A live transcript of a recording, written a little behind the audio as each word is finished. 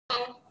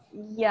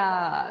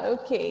Yeah,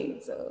 okay.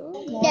 So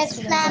more Yes,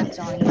 students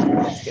are ma'am. joining.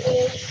 That's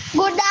good.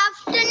 Good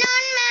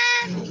afternoon,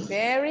 ma'am.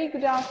 Very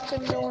good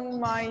afternoon,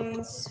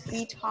 my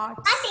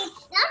sweethearts. But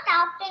it's not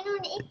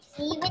afternoon, it's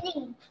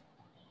evening.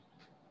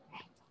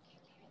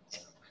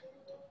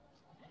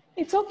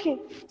 It's okay.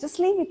 Just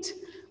leave it.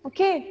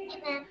 Okay.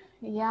 Okay, ma'am.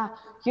 Yeah.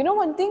 You know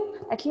one thing?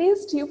 At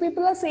least you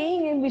people are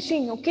saying and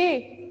wishing,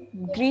 okay?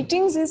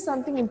 Greetings is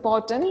something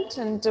important.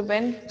 And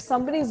when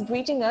somebody is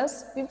greeting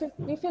us,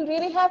 we feel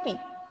really happy.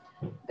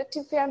 That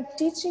if I'm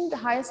teaching the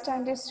higher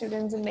standard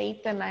students in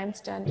 8th and 9th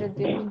standard,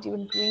 they wouldn't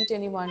even greet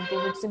anyone. They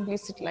would simply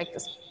sit like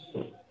this.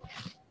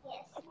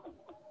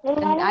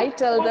 And I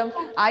tell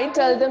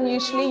them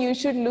usually you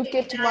should look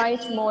at my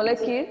smaller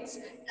kids,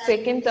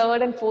 2nd,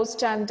 3rd, and 4th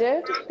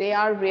standard. They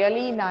are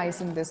really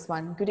nice in this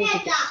one. Good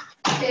etiquette.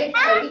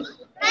 Ma'am,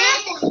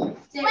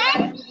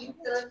 when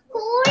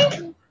school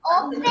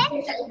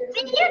opens,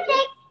 will you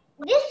take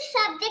this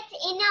subject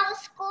in our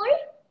school?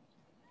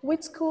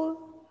 Which school?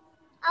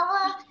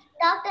 Our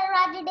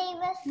Dr.Raju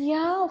Davis.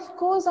 Yeah, of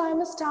course.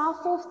 I'm a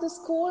staff of the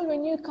school.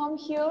 When you come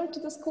here to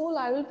the school,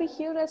 I will be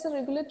here as a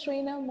regular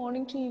trainer,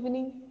 morning to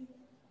evening.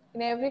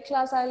 In every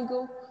class, I'll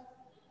go.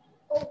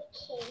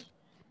 Okay.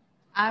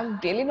 I'm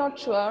really not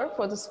sure.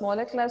 For the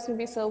smaller class,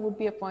 maybe sir would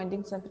be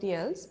appointing somebody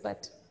else,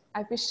 but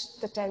I wish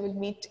that I will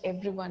meet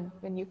everyone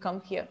when you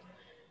come here.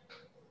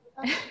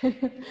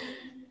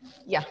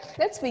 Yeah,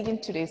 let's begin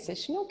today's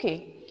session.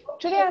 Okay.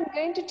 Today I'm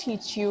going to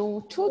teach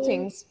you two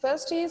things.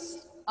 First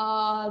is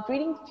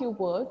reading a few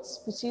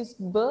words, which is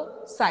B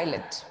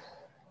silent.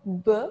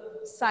 B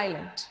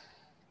silent.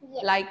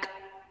 Yes. Like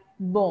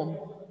bomb,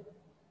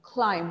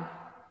 climb,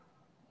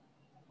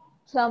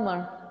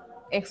 plumber,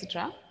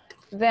 etc.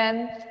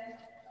 Then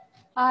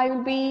I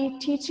will be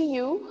teaching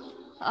you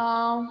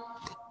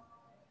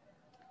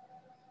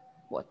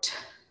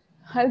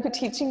I'll be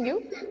teaching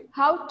you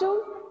how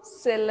to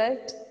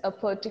select a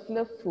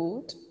particular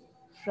food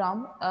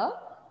from a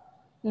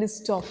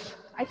list of.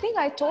 I think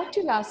I taught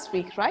you last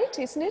week, right?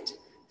 Isn't it?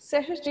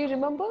 Sehesh, do you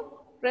remember?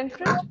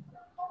 Renfred?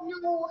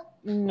 No.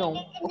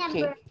 No.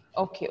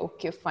 Okay.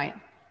 Okay,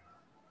 fine.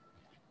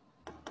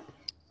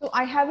 So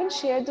I haven't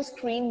shared the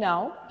screen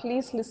now.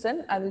 Please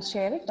listen. I will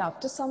share it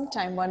after some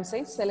time once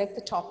I select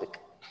the topic.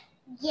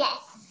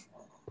 Yes.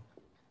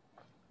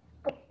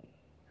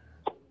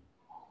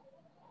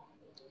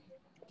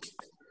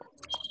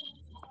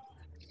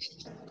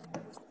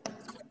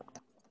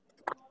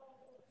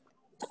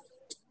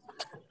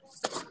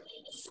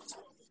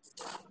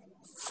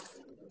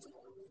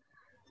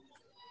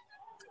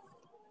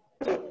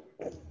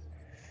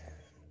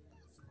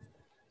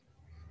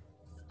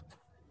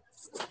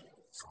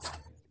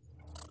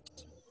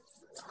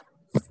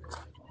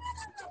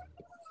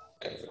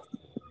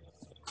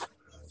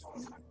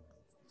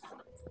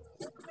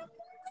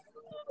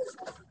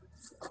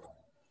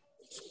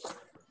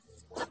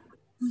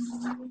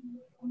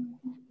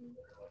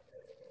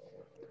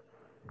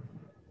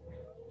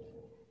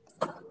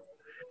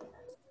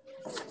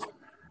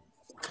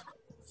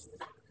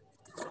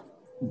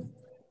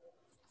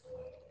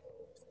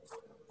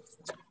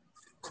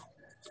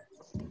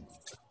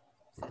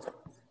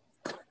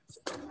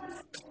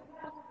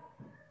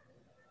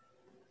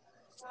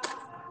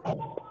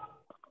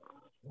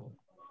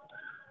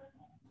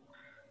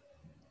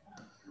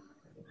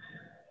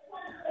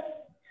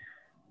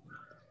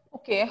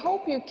 Okay, I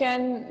hope you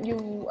can,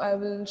 I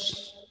will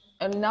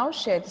now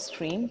share the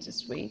screen.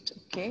 Just wait,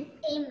 okay?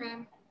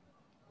 Amen.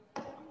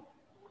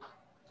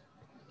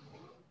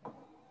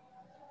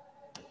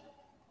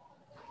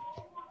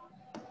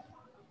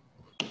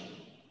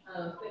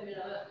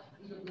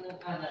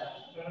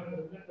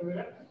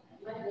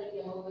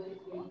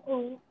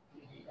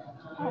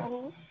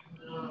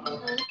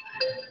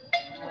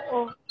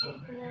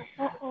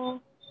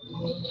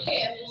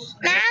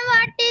 Ma'am,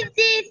 what is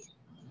this?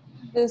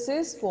 This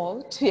is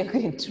what we are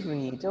going to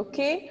read,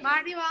 okay?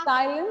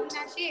 Silent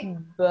B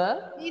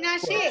words.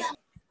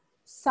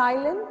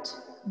 Silent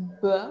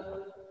B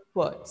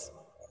words.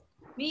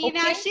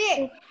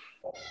 Okay?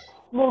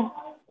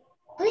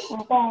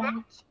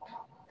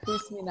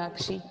 Who's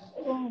Meenakshi?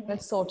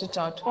 Let's sort it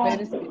out. Where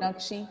is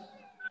Meenakshi?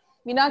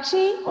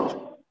 Meenakshi,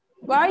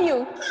 where are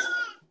you?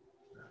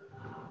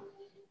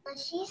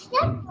 She's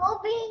not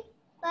moving,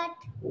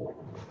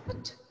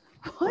 but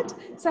What?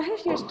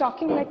 Sahish, you're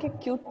talking like a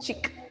cute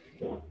chick.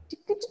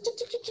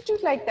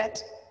 Like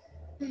that.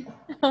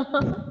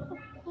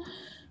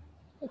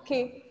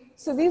 Okay,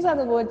 so these are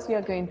the words we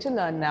are going to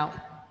learn now.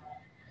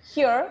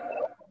 Here,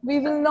 we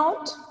will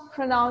not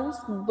pronounce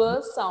B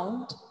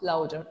sound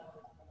louder.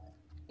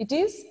 It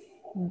is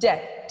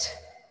debt.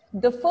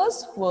 The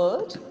first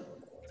word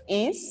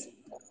is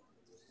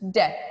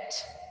debt.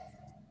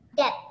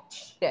 debt.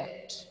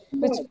 Debt.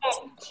 Which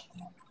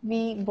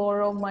we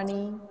borrow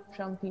money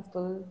from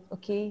people,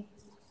 okay?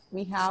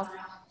 We have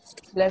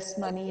less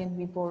money and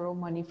we borrow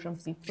money from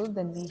people,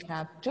 then we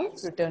have to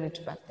return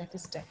it back. That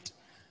is debt.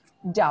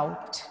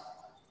 Doubt.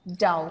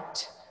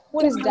 Doubt.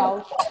 What is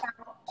doubt?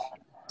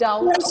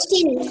 Doubt.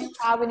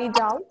 Have any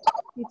doubt?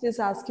 Teachers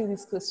ask you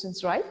these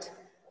questions, right?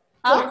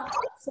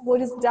 So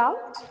what is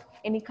doubt?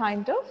 Any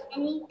kind of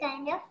Any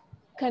kind of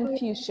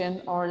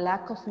confusion or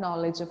lack of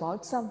knowledge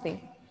about something.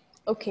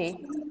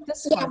 Okay,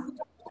 this one,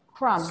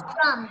 crumb,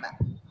 crumb.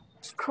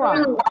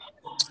 crumb,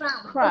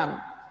 Crumb.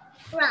 crumb.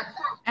 Crumb.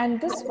 And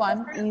this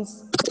one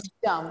is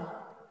dumb,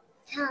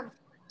 Thumb.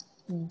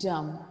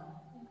 dumb,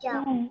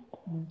 Dumb.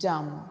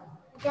 dumb.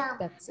 Dumb.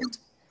 That's it.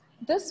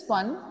 This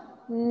one,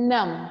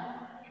 numb,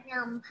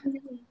 Numb.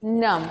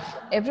 numb.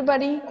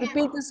 Everybody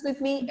repeat this with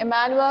me.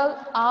 Emmanuel,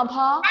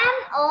 Abha.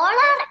 And all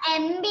are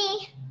MB.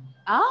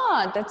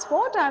 Ah, that's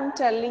what I'm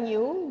telling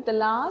you. The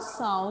last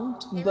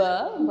sound, b,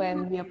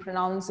 when we are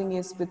pronouncing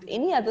is with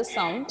any other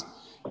sound,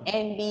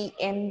 NB,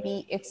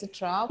 MB,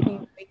 etc. We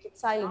make it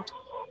silent.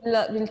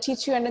 We'll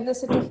teach you another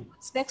set of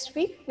words next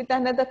week with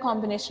another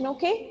combination,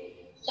 okay?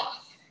 Yes.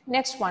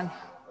 Next one,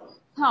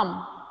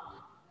 thumb,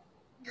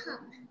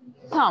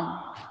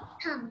 Thumb.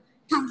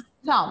 thumb,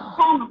 Thumb.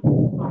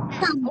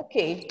 thumb.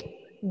 Okay,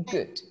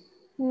 good.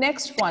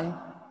 Next one,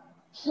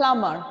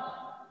 plumber,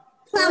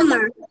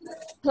 Plumber.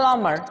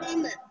 plumber.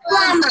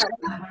 Plumber.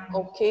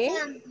 Okay,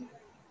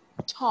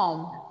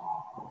 Tom,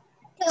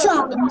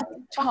 Tom.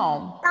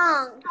 Tom.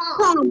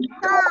 Tom.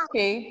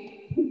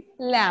 Okay,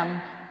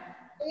 lamb,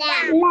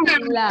 Lamb.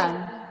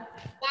 lamb.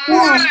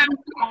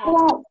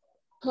 Lamb.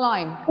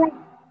 Climb.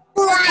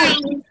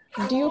 Climb.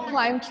 Do you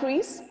climb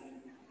trees?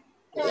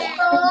 No.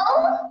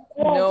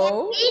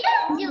 No. We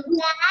don't do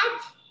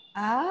that.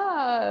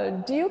 Ah,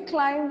 do you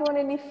climb on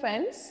any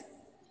fence?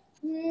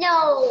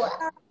 No.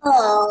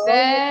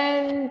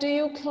 Then do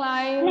you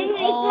climb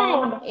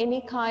on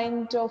any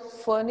kind of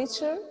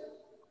furniture?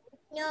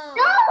 No,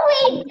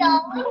 we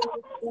don't.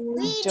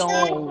 We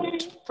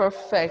Don't.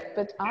 Perfect.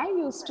 But I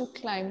used to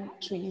climb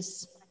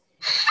trees.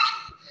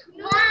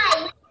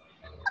 Why?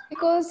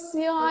 Because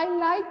yeah, I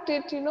liked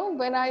it,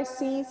 when I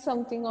see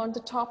something on the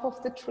top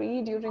of the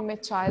tree during my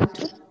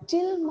childhood,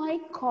 till my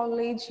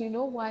college,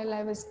 while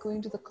I was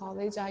going to the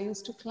college, I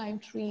used to climb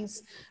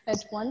trees.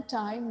 At one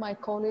time, my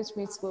college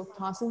mates were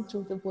passing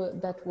through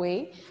that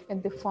way,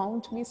 and they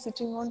found me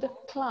sitting on the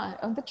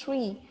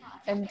tree,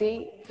 and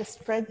they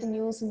spread the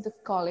news in the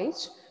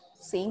college,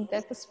 saying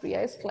that the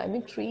Priya is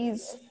climbing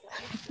trees.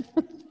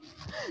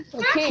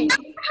 Okay.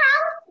 Do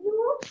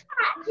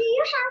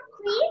you have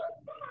trees?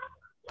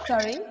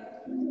 Sorry.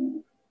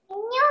 In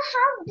your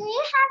house, do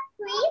you have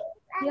trees?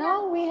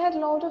 Yeah, we had a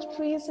lot of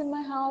trees in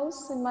my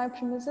house, in my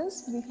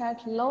premises. We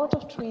had a lot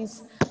of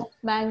trees.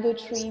 Mango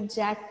tree,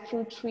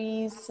 jackfruit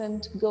trees,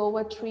 and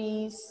guava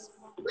trees.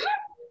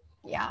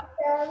 Yeah.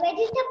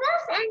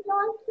 Vegetables and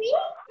all trees?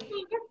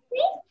 Kind of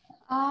trees?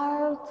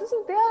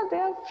 They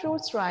are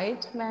fruits,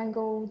 right?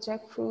 Mango,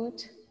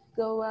 jackfruit,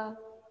 guava.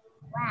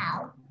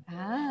 Wow.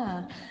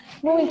 Ah,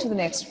 moving to the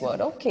next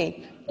word.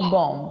 Okay,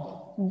 bomb.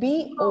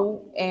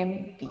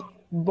 B-O-M-B.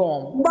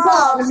 Bomb.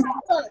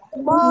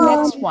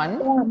 Next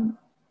one,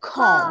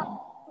 calm.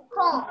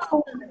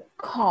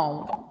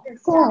 Calm.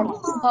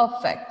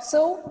 Perfect.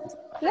 So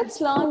let's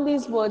learn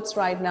these words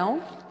right now.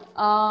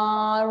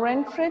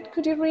 Renfred,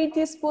 could you read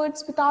these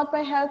words without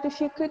my help if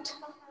you could?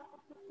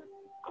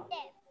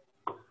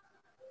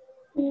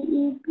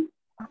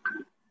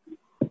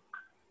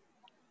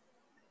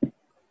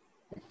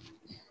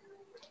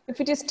 If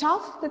it is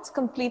tough, that's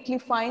completely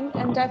fine.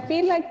 And I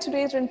feel like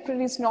today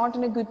Renfred is not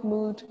in a good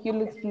mood. You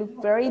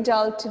look very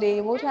dull today.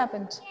 What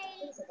happened?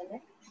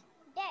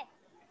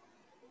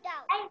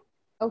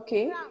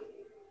 Okay.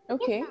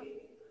 Okay.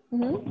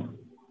 Mm-hmm.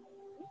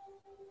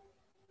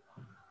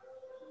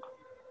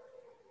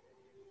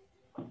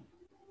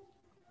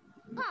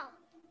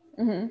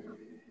 Mm-hmm.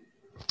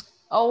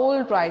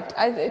 All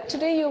right.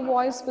 Today your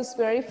voice was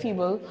very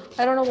feeble.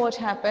 I don't know what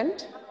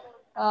happened.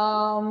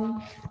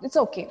 It's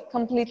okay.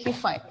 Completely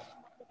fine.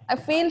 I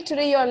feel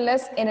today you're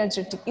less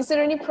energetic. Is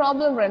there any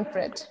problem,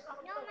 Renfred?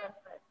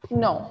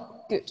 No.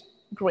 Good.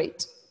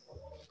 Great.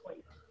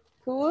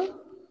 Cool.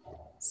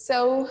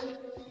 So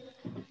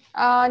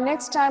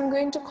next I'm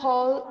going to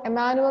call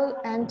Emmanuel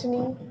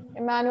Anthony.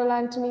 Emmanuel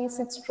Anthony,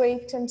 sit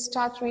straight and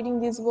start reading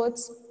these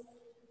words.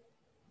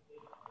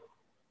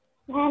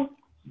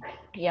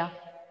 Yeah.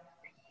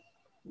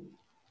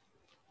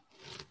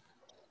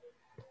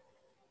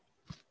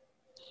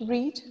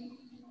 Read.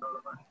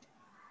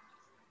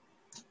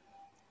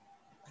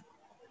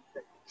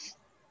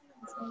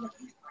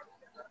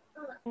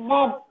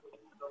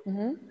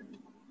 Mm-hmm.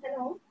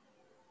 Hello.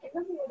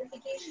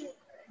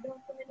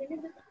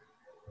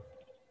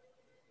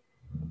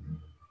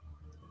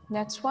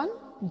 Next one,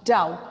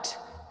 doubt.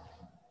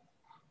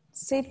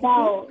 Say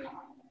Doubt.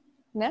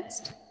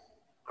 Next,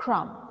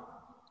 crumb.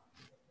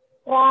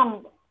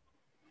 Crumb.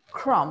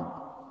 Crumb.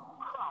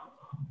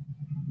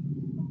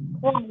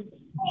 Crumb.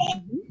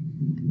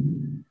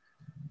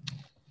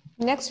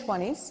 Next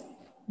one is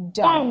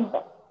dumb.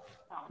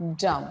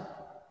 Dumb.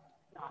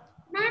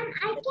 Ma'am,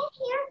 I can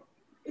hear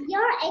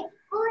your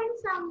echo in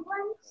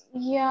someone's.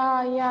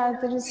 Yeah,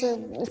 there is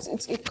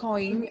it's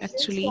echoing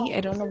actually.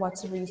 I don't know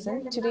what's the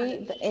reason.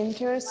 Today the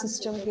entire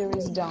system here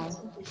is down.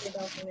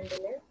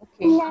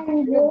 Okay, let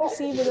me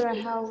see whether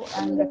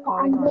I'm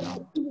recording or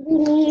not.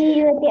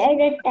 The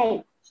other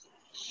type.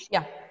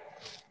 Yeah.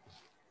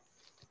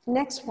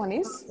 Next one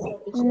is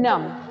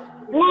numb.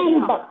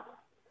 Numb.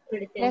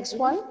 Next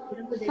one,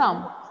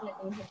 thumb.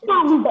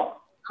 Thumb.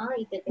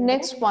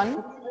 Next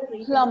one,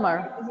 plumber.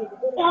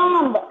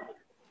 Thumb.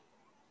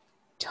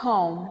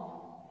 Tom.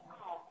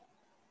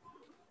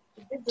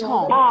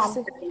 Tom.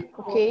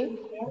 Okay.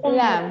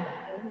 Lamb.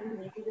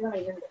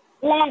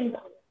 Lamb.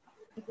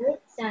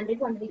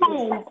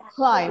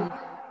 Climb.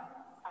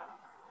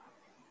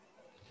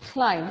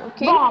 Climb.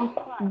 Okay. Bomb.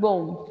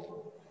 Bone.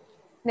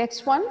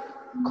 Next one,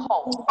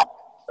 comb.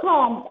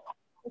 Comb.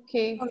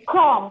 Okay.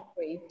 Comb.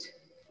 Great.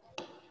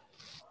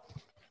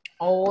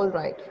 All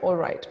right. All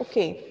right.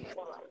 Okay.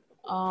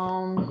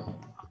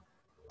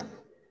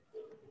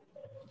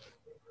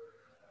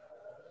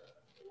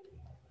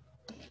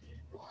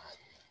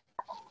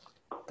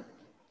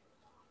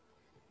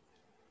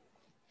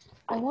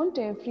 I want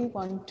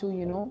everyone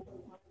to,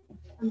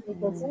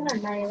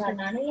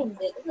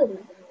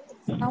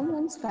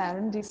 someone's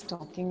parent is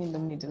talking in the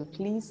middle.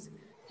 Please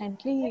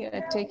kindly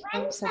take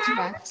note of such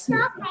facts.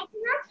 Stop, I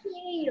cannot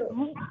hear you.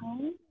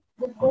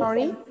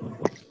 Sorry?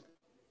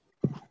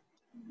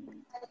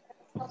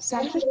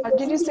 Satrish, what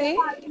did you say?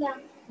 Parents,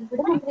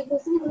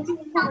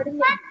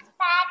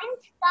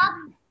 stop.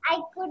 I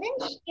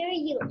couldn't hear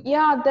you.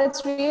 Yeah,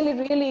 that's really,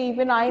 really,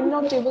 even I'm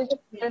not able to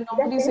hear.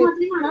 Nobody's able to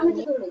hear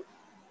me.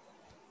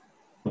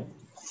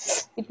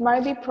 It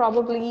might be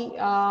probably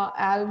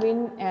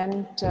Alvin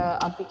and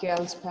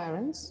Abigail's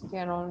parents. They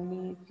are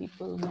only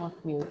people not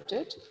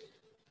muted.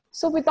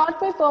 So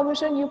without my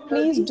permission, you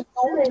please do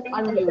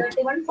not unmute.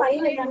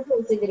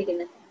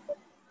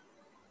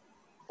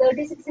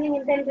 36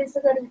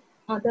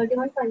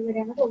 31.5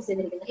 വരെയാണ് close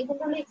ചെയ്തിരിക്കുന്നത്.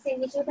 ഇതിന്റെ ഉള്ളിൽ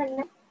exchange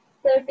തന്നെ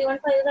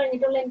 31.5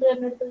 കഴിഞ്ഞിട്ടുള്ള entry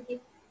വരുന്നെടുത്ത്.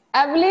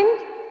 Evelyn?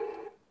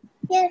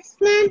 Yes,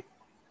 ma'am.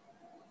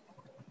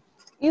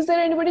 Is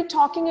there anybody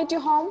talking at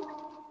your home?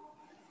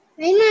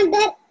 My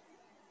mother.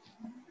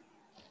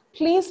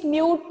 Please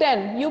mute then.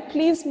 You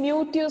please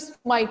mute your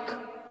mic.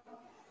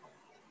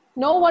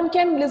 No one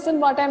can listen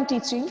what I'm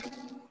teaching.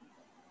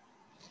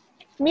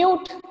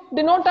 Mute.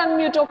 Do not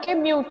unmute, okay?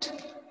 Mute.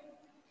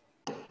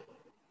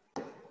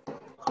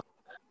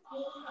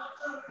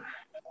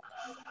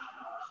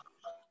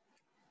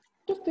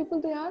 What if people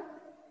they are?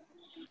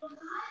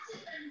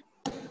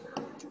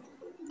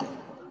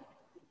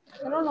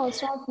 I don't know,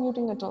 it's not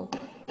muting at all.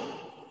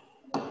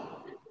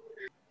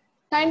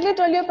 Kindly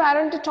tell your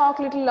parent to talk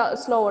a little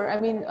slower,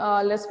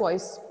 less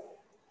voice.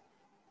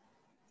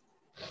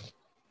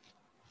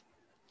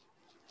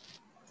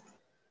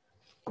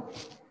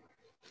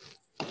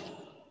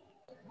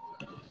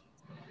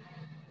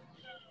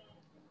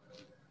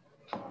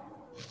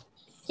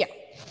 Yeah.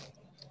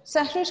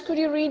 Sahrish, could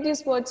you read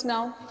these words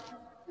now?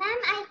 Ma'am,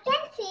 I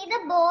can see the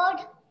board.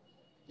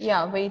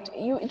 Yeah, wait,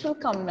 it will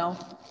come now.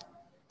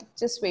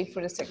 Just wait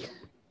for a sec.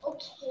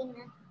 Okay,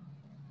 ma'am.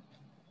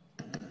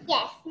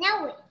 Yes,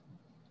 now wait.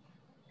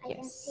 I can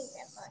Yes. see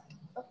the board.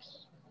 Okay.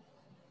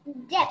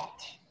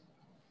 Depth.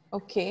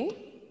 Okay.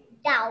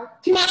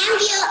 Doubt. Ma'am,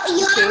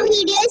 your Okay.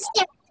 video is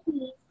stuck.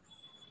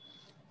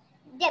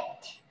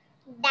 Depth.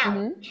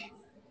 Doubt.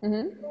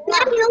 Mm-hmm.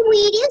 Ma'am, your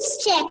video is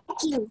stuck.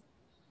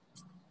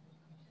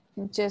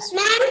 Just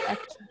Ma'am?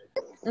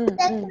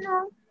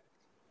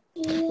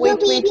 wait.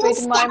 video is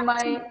stuck.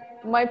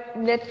 My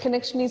net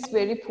connection is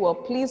very poor.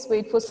 Please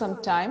wait for some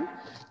time.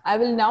 I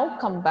will now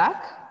come back.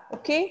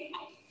 Okay?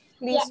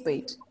 Please Yes.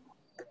 wait.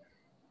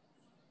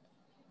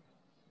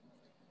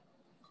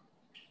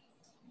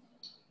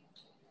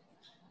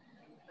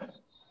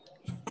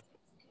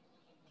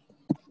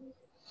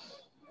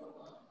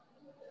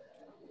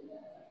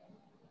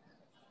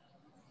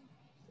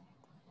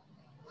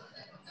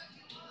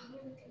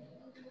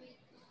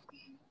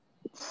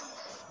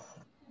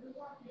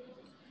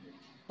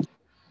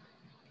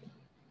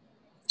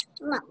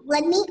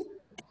 Let me.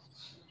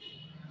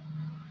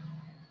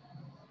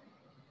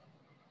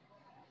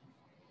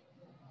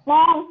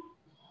 Ma'am.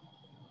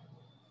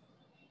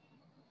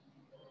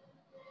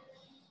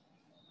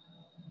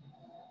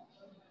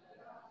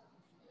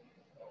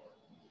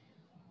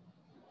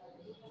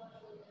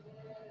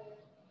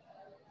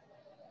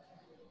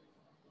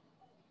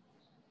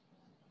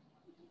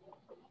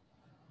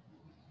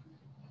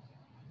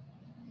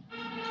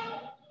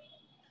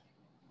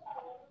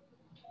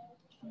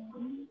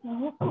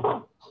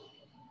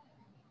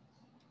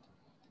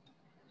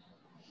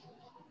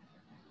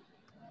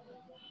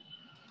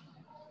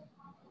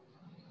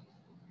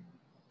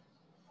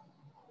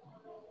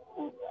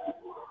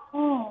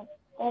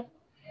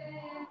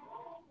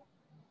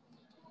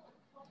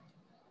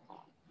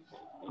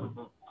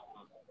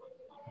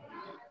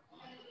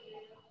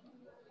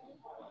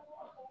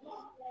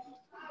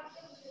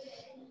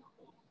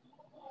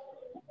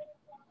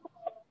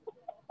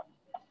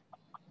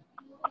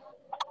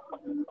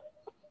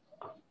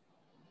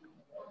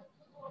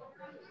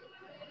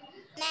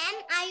 Ma'am,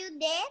 are you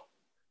there?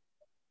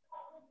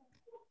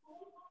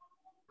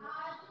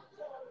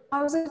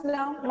 How is it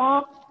now?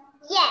 Ma'am.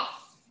 Yes.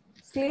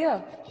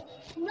 Clear?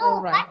 No,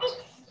 All right. but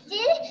it's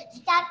still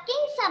stuck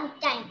in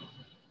sometime.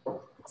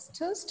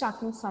 Still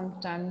starting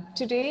sometime.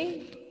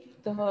 Today,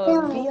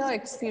 we are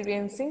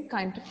experiencing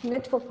kind of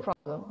network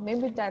problem.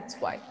 Maybe that's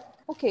why.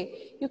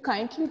 Okay, you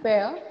kindly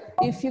bear.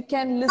 If you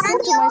can listen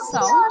to my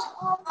sound,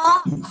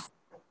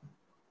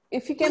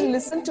 if you can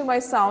listen to my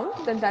sound,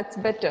 then that's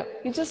better.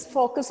 You just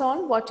focus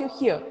on what you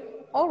hear.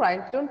 All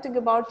right, don't think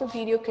about the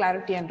video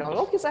clarity and all.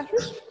 Okay,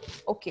 Sahrish?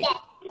 Okay.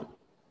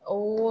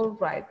 All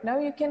right, now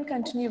you can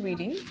continue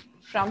reading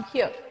from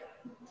here.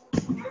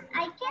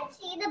 I can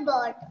see the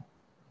bird.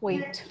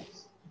 Wait.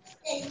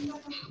 And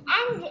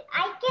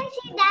I can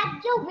see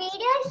that your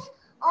video is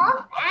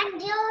off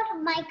and your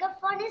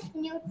microphone is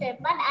muted,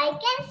 but I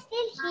can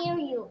still hear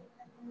you.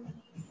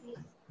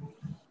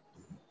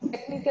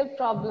 Technical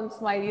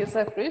problems, my dear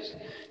Sahrish.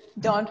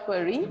 Don't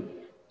worry.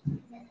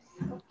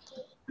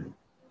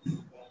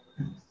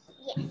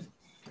 Yes.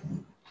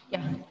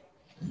 Yeah.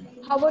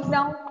 How about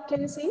now?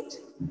 Can you see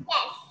it?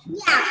 Yes.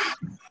 Yeah.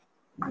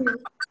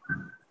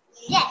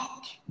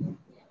 Jet.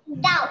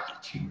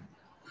 Doubt.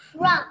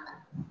 Rump.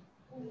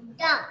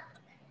 Dump.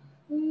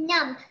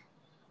 Numb.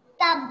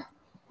 Thumb.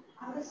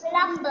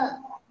 Lumber.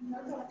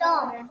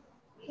 Storm.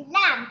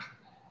 Lamp.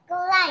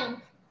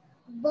 Climb.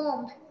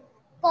 Bomb.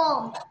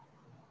 Bomb.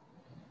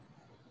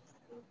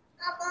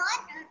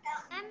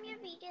 Ma'am, your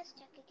video is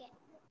stuck again.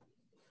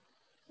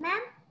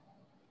 Ma'am?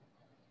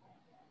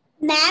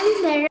 Ma'am,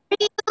 where are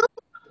you?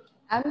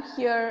 I'm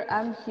here.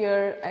 I'm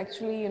here.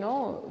 Actually, you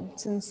know,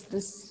 since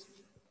this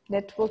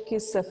network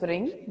is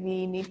suffering,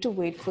 we need to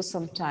wait for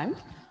some time.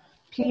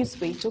 Please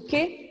wait,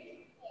 okay?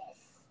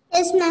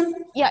 Yes,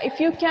 ma'am. Yeah, if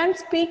you can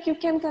speak, you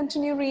can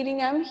continue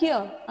reading. I'm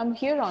here. I'm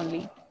here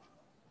only.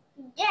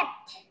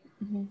 Jet.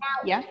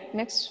 Doubt. Yeah,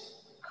 next.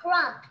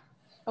 Crump.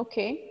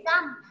 Okay.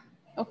 Dump.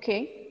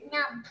 Okay.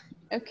 Numb.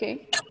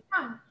 Okay.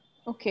 Thumb.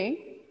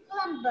 Okay.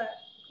 Lumber.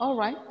 All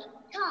right.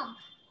 Thumb.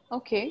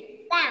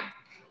 Okay.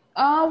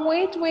 Lamp.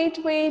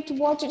 Wait.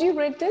 What did you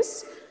read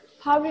this?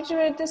 How did you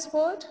read this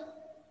word?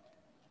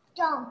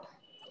 Dump.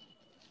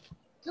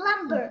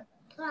 Lumber.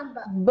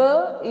 Lumber.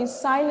 B is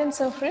silent,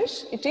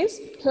 Sahrish. It is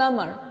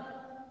plumber.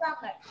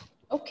 Plumber.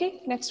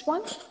 Okay, next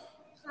one.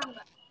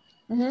 Plumber.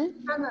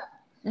 Mm-hmm. Plumber.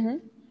 Mm-hmm.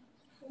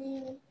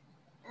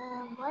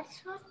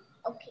 What's one?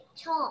 Okay.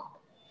 Chomp.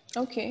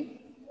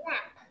 Okay.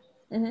 Lamp.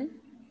 Mm-hmm.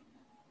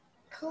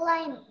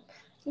 Climb.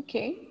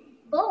 Okay.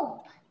 Bomb.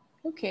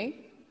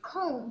 Okay.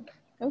 Comb.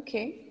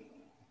 Okay.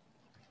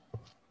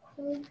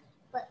 Comb.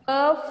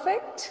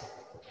 Perfect.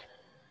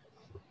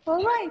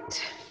 All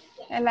right.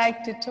 I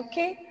liked it.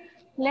 Okay.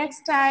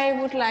 Next,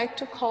 I would like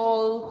to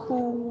call who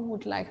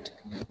would like to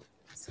come.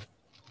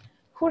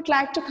 Who would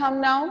like to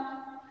come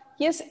now?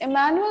 Yes,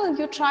 Emmanuel,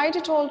 you tried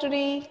it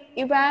already.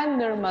 Ivan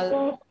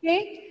Nirmal.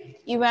 Okay.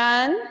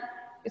 Ivan,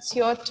 it's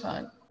your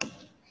turn.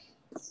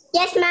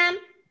 Yes, ma'am.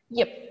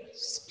 Yep.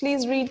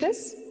 Please read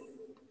this.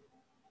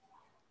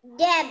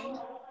 Deb.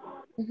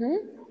 Mm-hmm.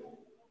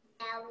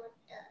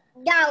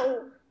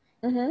 Dow.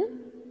 Mm-hmm.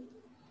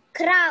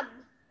 Crab.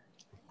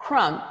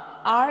 Crumb.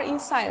 R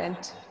is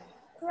silent.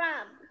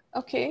 Crab.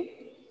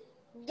 Okay.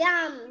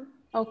 Dum.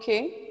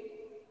 Okay.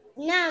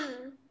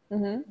 Num.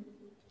 Mm-hmm.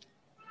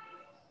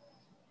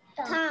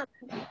 Thumb.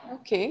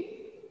 Okay.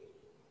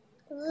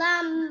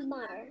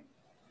 Lumber.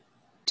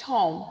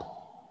 Tom.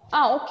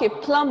 Ah, okay.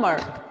 Plumber.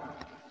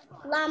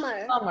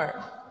 Plumber.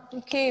 Plumber.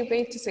 Okay,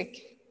 wait a sec.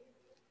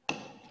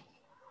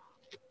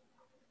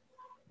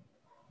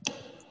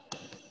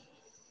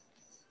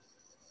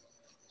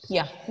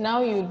 Yeah,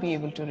 now you'll be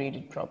able to read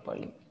it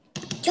properly.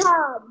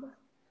 Job.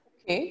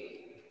 Okay.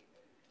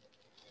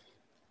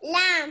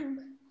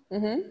 Lamb.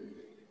 Mm-hmm.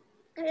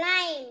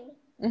 Climb.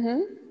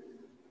 Mm-hmm.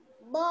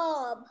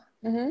 Bob.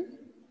 Mm-hmm.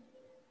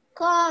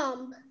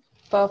 Comb.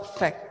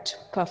 Perfect.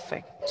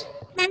 Perfect.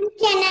 Ma'am,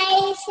 can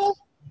I say?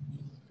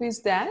 Who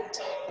is that?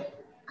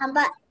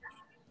 About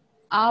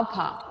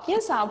Abha.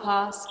 Yes,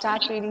 Abha.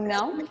 Start reading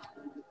now.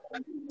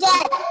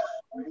 that.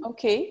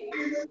 Okay.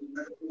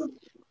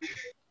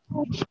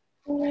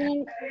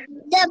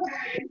 The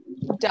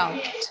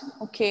Doubt.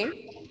 Okay.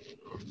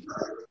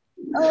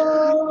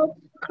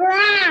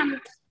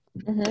 cramp.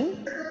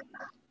 Mm-hmm.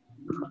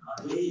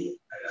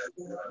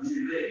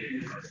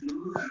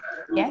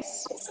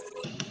 Yes.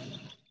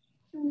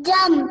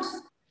 Jump.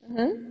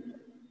 Mm-hmm.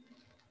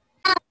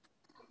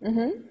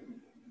 Mm-hmm.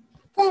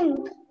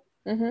 Thump.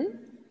 Mm-hmm.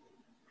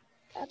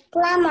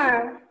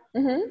 Plumber.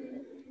 Mm-hmm.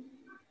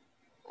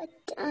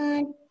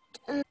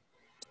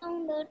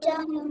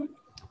 Jump.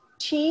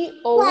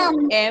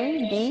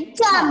 T-O-M-B.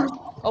 Jump.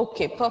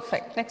 Okay,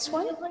 perfect. Next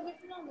one.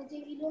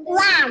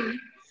 Lamb.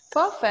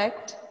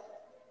 Perfect.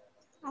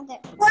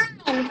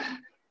 Climb.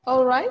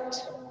 All right.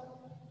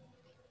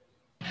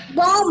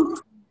 Bomb.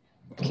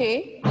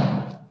 Okay.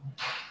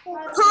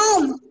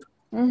 Comb.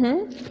 Mm-hmm.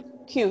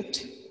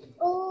 Cute.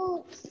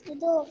 Oh,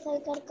 ಇದು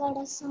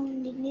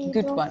sound.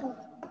 Good one.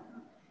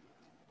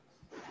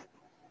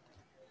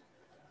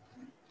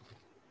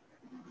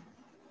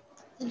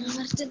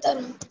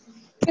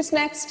 Who's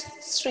next?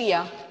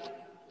 Sriya.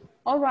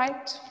 All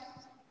right.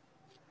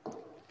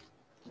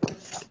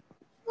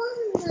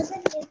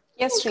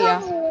 Yes, Sriya.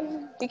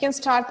 You can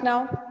start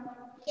now.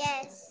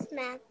 Yes.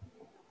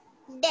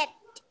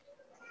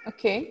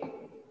 Okay.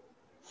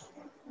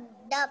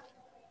 Dup.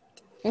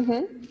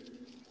 Mm-hmm.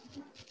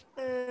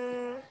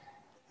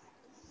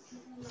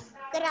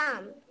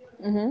 Cram.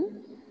 Mm-hmm.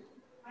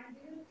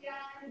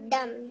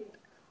 Dump.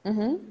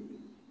 Mm-hmm.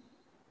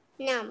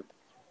 Nump.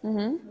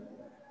 Mm-hmm.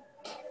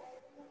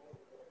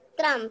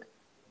 Crump.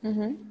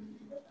 Mm-hmm.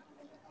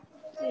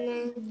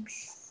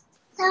 Next.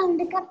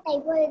 Sound കട്ടായി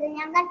പോയത്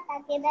ഞാൻ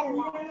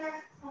കട്ടാക്കിയതല്ല.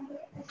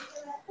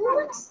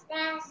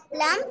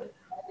 Lump.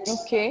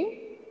 Okay.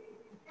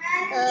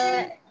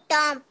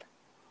 Tomp.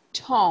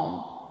 Tom.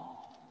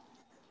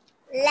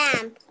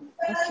 Lamp.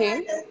 Okay.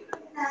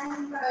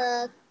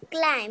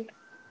 Climb.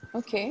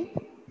 Okay.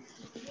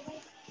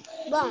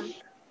 Bomb.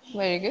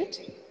 Very good.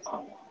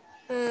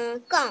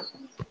 Comb.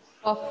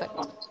 Perfect.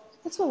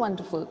 That's so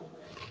wonderful.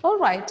 All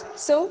right.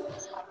 So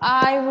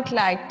I would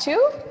like to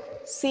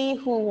see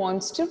who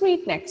wants to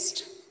read next.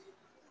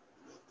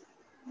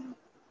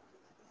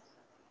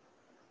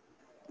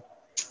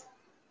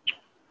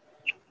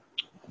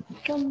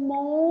 Come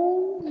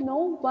on.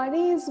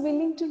 Nobody is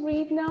willing to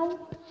read now.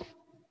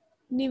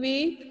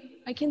 Nived,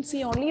 I can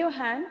see only your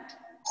hand.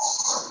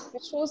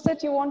 It shows that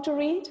you want to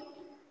read.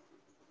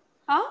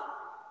 Huh?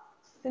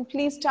 Then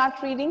please start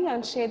reading.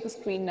 I'll share the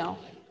screen now.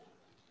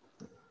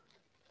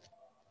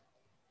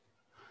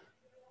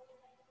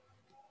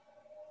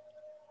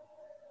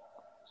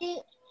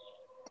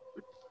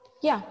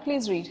 Yeah,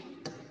 please read.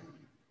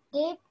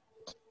 Dip.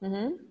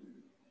 Mm-hmm.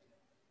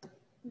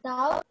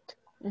 Doubt.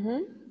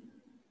 Mm-hmm.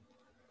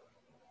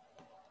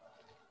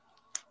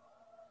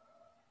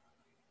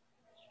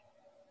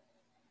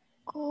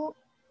 Coop.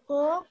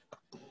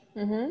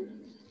 Mm-hmm.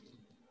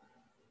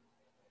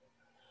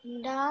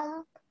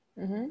 Dump.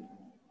 Mm-hmm.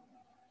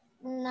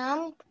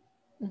 Nump.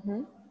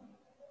 Mm-hmm.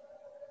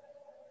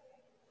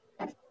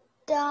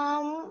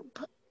 Dump.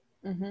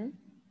 Mm-hmm.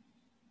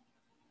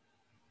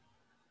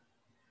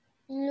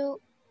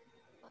 Loop.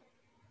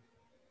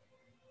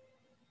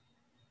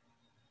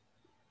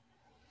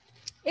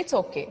 It's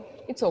okay.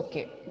 It's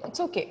okay. It's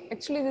okay.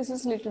 Actually, this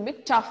is a little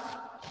bit tough.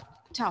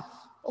 Tough.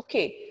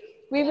 Okay.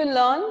 We will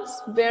learn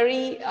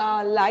very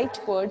light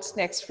words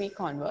next week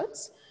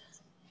onwards.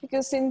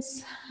 Because since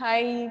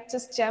I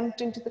just jumped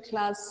into the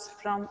class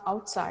from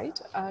outside,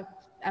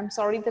 I'm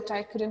sorry that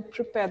I couldn't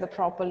prepare the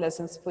proper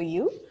lessons for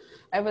you.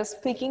 I was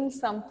picking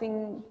something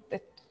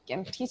that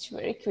can teach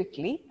very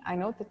quickly. I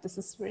know that this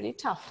is really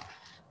tough.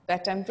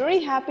 But I'm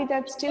very happy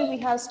that still we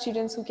have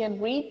students who can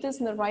read this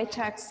in the right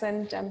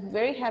accent. I'm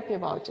very happy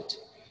about it.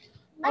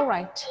 All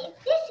right.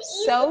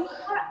 So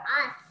For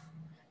us.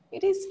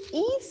 it is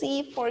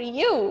easy for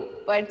you,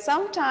 but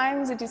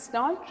sometimes it is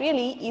not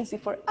really easy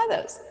for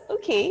others.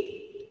 Okay.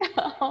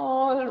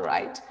 All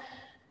right.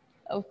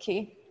 Okay.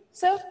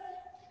 So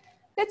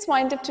let's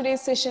wind up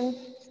today's session.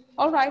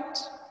 All right.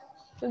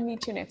 We'll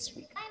meet you next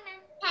week.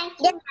 Thank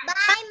you.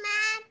 Bye,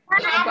 ma'am.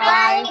 Bye.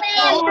 Bye.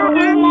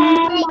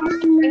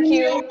 Thank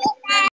you.